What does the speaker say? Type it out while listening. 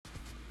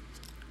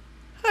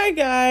Hi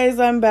guys,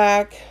 I'm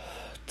back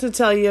to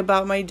tell you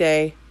about my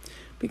day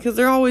because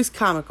they're always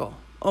comical,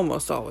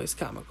 almost always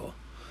comical.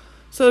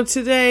 So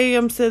today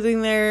I'm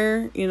sitting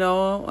there,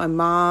 I'm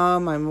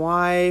mom, I'm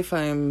wife,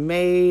 I'm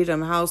maid,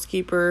 I'm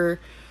housekeeper,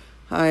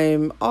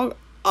 I'm all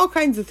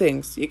kinds of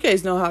things. You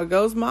guys know how it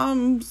goes,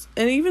 moms,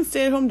 and even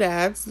stay-at-home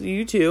dads,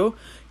 you too,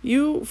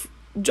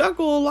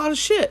 juggle a lot of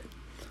shit.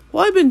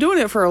 Well, I've been doing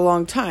it for a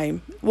long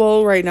time.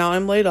 Well, right now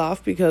I'm laid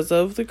off because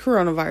of the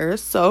coronavirus,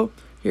 so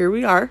here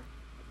we are.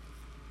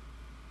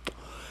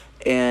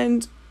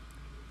 And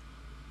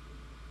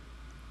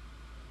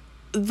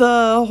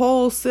the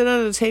whole sit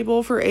at a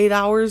table for 8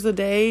 hours a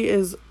day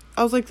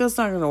I was like, that's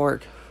not going to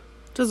work.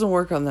 It doesn't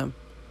work on them.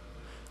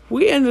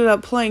 We ended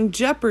up playing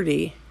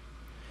Jeopardy.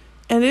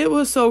 And it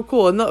was so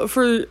cool.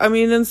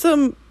 And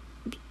some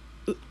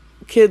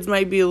kids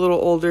might be a little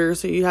older,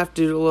 so you have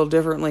to do it a little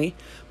differently.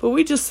 But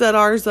we just set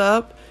ours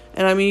up.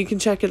 And you can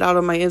check it out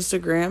on my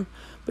Instagram.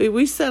 But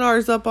we set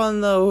ours up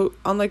on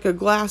like a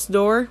glass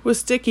door with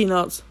sticky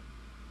notes.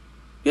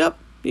 Yep,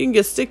 you can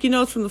get sticky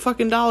notes from the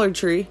fucking Dollar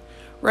Tree.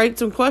 Write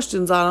some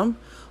questions on them.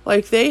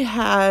 Like they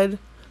had,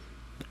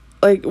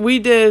 we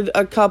did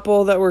a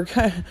couple that were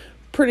kind of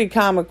pretty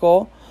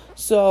comical.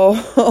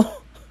 So,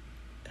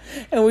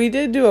 and we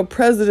did do a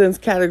president's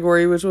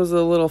category, which was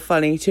a little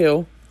funny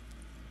too.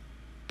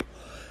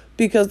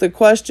 Because the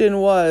question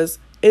was,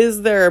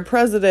 is there a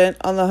president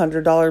on the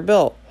 $100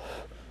 bill?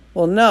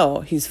 Well,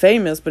 no, he's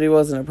famous, but he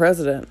wasn't a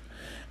president.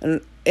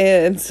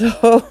 And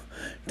so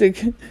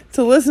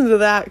to listen to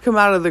that come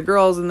out of the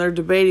girls and they're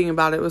debating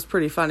about it was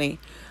pretty funny.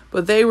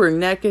 But they were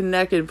neck and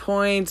neck in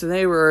points and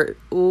they were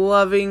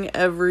loving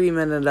every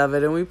minute of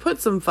it. And we put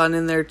some fun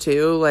in there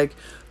too, like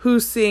who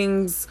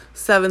sings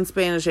Seven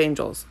Spanish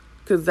Angels?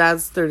 Because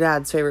that's their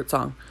dad's favorite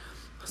song.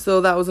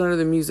 So that was under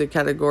the music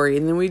category.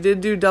 And then we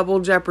did do Double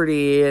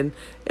Jeopardy and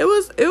it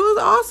was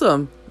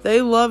awesome.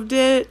 They loved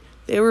it.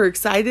 They were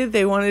excited.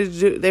 They want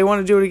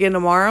to do it again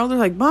tomorrow. They're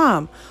like,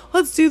 Mom,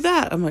 let's do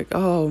that. I'm like,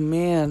 oh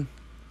man.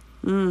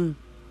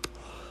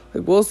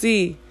 We'll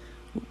see,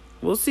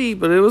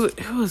 but it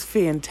was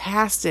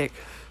fantastic.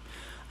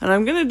 And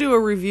I'm going to do a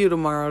review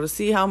tomorrow to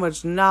see how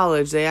much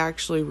knowledge they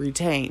actually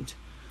retained.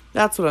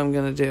 That's what I'm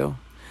going to do.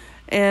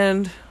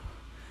 And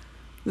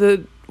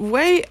the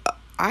way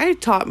I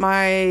taught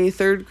my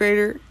third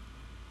grader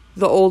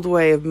the old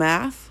way of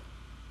math,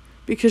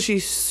 because she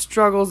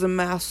struggles in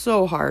math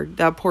so hard,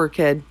 that poor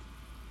kid.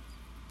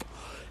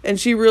 And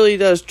she really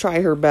does try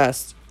her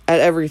best at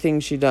everything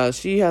she does.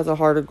 She has a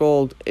heart of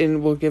gold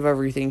and will give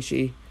everything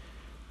she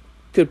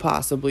could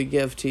possibly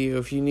give to you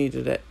if you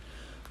needed it.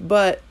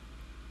 But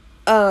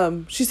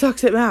she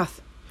sucks at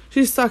math.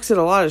 She sucks at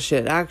a lot of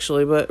shit,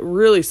 actually, but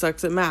really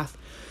sucks at math.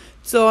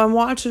 So I'm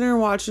watching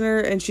her,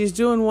 and she's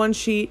doing one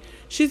sheet.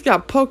 She's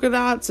got polka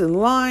dots and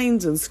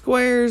lines and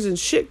squares and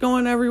shit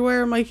going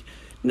everywhere. I'm like,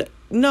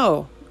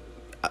 no.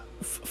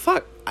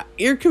 Fuck.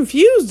 You're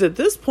confused at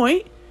this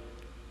point.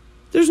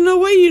 There's no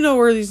way you know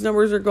where these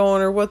numbers are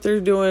going or what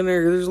they're doing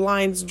or there's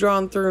lines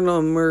drawn through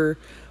them or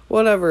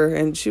whatever.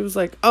 And she was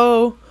like,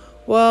 oh,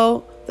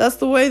 well, that's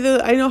the way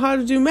that I know how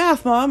to do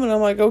math, Mom. And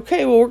I'm like,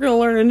 okay, well, we're going to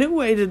learn a new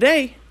way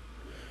today.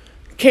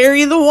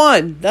 Carry the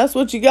one. That's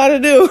what you got to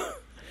do.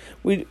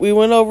 We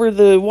went over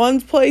the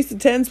ones place, the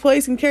tens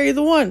place, and carry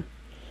the one.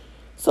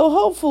 So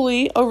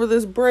hopefully over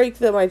this break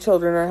that my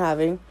children are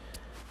having,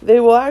 they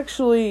will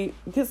actually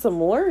get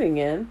some learning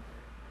in.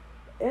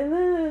 And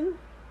then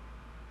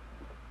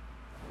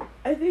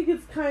I think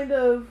it's kind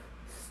of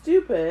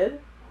stupid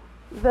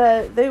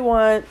that they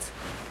want,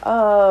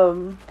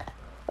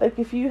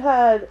 if you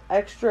had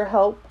extra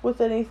help with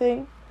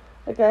anything,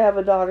 like I have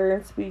a daughter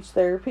in speech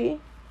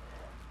therapy,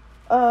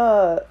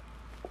 what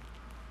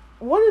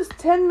is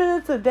 10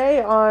 minutes a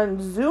day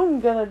on Zoom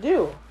gonna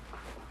do?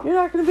 You're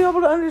not gonna be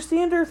able to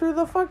understand her through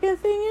the fucking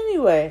thing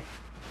anyway.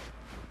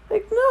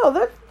 No,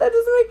 that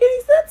doesn't make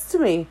any sense to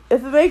me.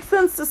 If it makes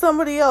sense to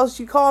somebody else,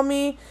 you call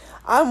me,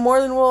 I'm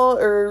more than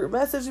or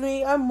message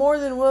me, I'm more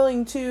than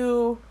willing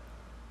to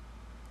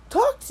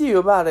talk to you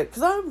about it,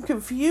 because I'm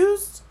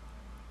confused.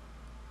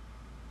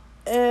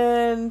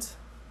 And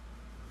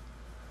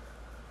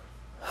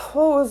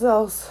what was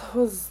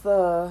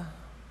the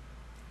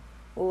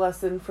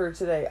lesson for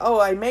today? Oh,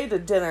 I made a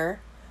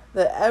dinner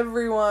that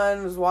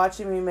everyone was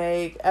watching me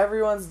make.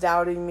 Everyone's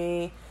doubting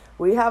me.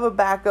 We have a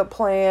backup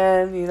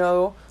plan,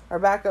 Our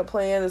backup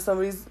plan is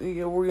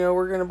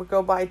we're going to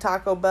go buy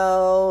Taco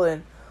Bell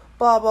and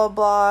blah, blah,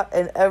 blah.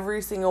 And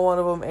every single one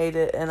of them ate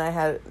it, and I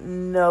had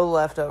no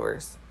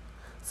leftovers.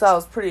 So I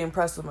was pretty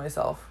impressed with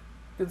myself,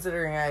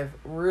 considering I have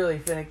really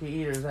finicky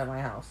eaters at my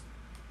house.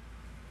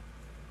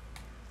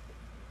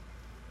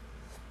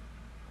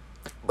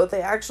 But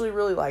they actually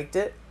really liked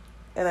it.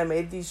 And I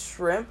made these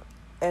shrimp,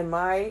 and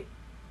my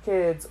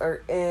kids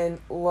are in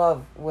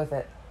love with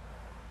it.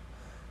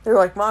 They're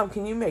like, Mom,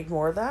 can you make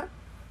more of that?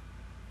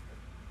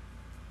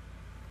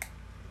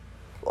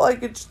 Well, I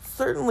could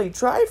certainly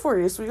try for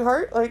you,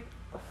 sweetheart.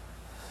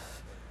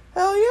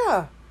 Hell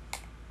yeah.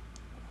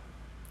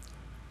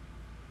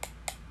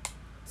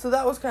 So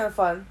that was kind of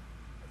fun.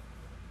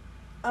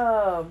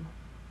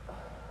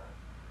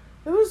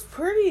 that was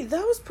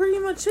pretty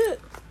much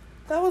it.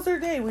 That was our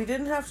day. We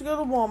didn't have to go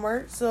to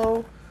Walmart,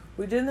 so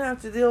we didn't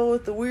have to deal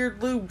with the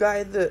weird lube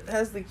guy that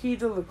has the key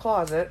to the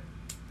closet.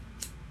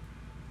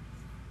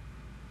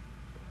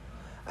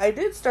 I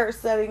did start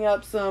setting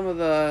up some of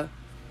the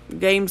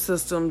game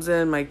systems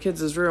in my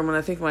kids' room, and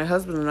I think my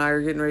husband and I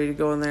are getting ready to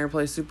go in there and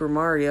play Super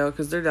Mario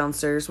because they're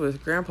downstairs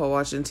with Grandpa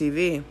watching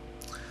TV.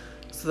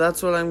 So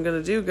that's what I'm going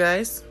to do,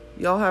 guys.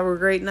 Y'all have a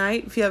great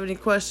night. If you have any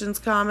questions,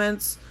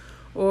 comments,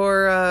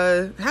 or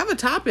have a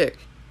topic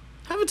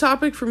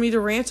for me to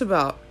rant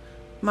about.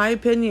 My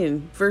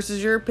opinion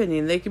versus your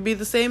opinion. They could be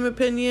the same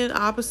opinion,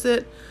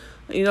 opposite,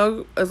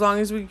 as long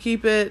as we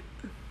keep it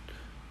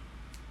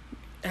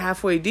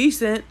halfway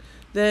decent,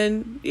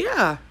 then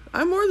yeah,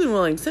 I'm more than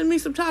willing. Send me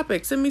some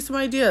topics, send me some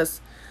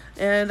ideas,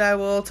 and I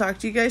will talk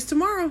to you guys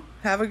tomorrow.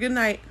 Have a good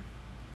night.